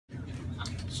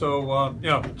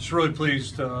Just really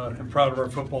pleased and proud of our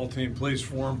football team. Pleased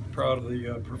for them, proud of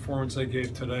the performance they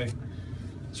gave today.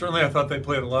 Certainly, I thought they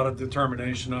played a lot of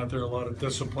determination out there, a lot of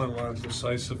discipline, a lot of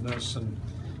decisiveness, and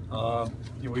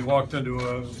we walked into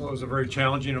what was a very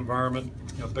challenging environment.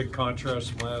 Big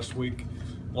contrast from last week.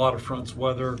 A lot of fronts,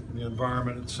 weather, the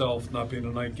environment itself, not being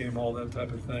a night game, all that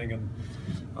type of thing,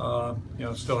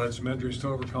 and still had some injuries to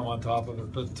overcome on top of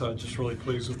it. But just really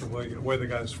pleased with the way the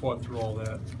guys fought through all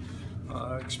that.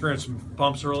 Experienced some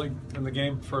bumps early in the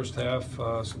game, first half,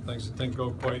 some things that didn't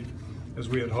go quite as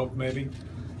we had hoped maybe.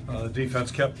 The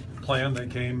defense kept playing. They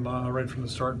came right from the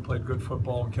start and played good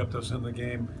football and kept us in the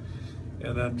game.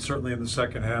 And then certainly in the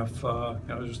second half,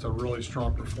 just a really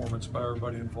strong performance by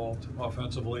everybody involved.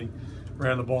 Offensively,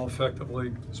 ran the ball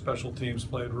effectively. Special teams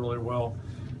played really well,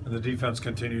 and the defense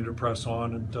continued to press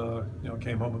on and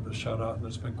came home with a shutout. And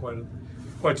it's been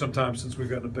quite some time since we've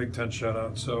gotten a Big Ten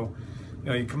shutout. So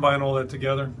you combine all that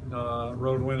together,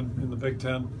 road win in the Big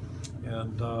Ten,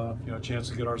 and a chance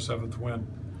to get our 7th win.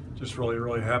 Just really,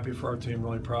 really happy for our team.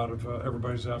 Really proud of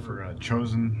everybody's effort.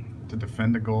 Chosen to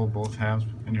defend a goal both halves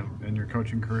in your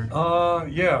coaching career?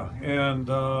 Yeah, and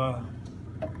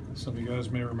some of you guys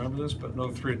may remember this, but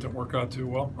in 03 it didn't work out too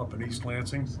well up in East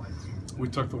Lansing. We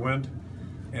took the wind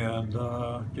and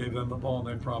gave them the ball, and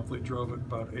they promptly drove it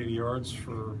about 80 yards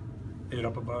for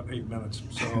up about 8 minutes.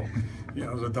 So it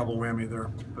was a double whammy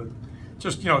there. But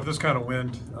just this kind of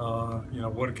wind,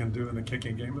 what it can do in the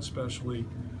kicking game especially,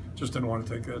 just didn't want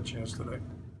to take that chance today.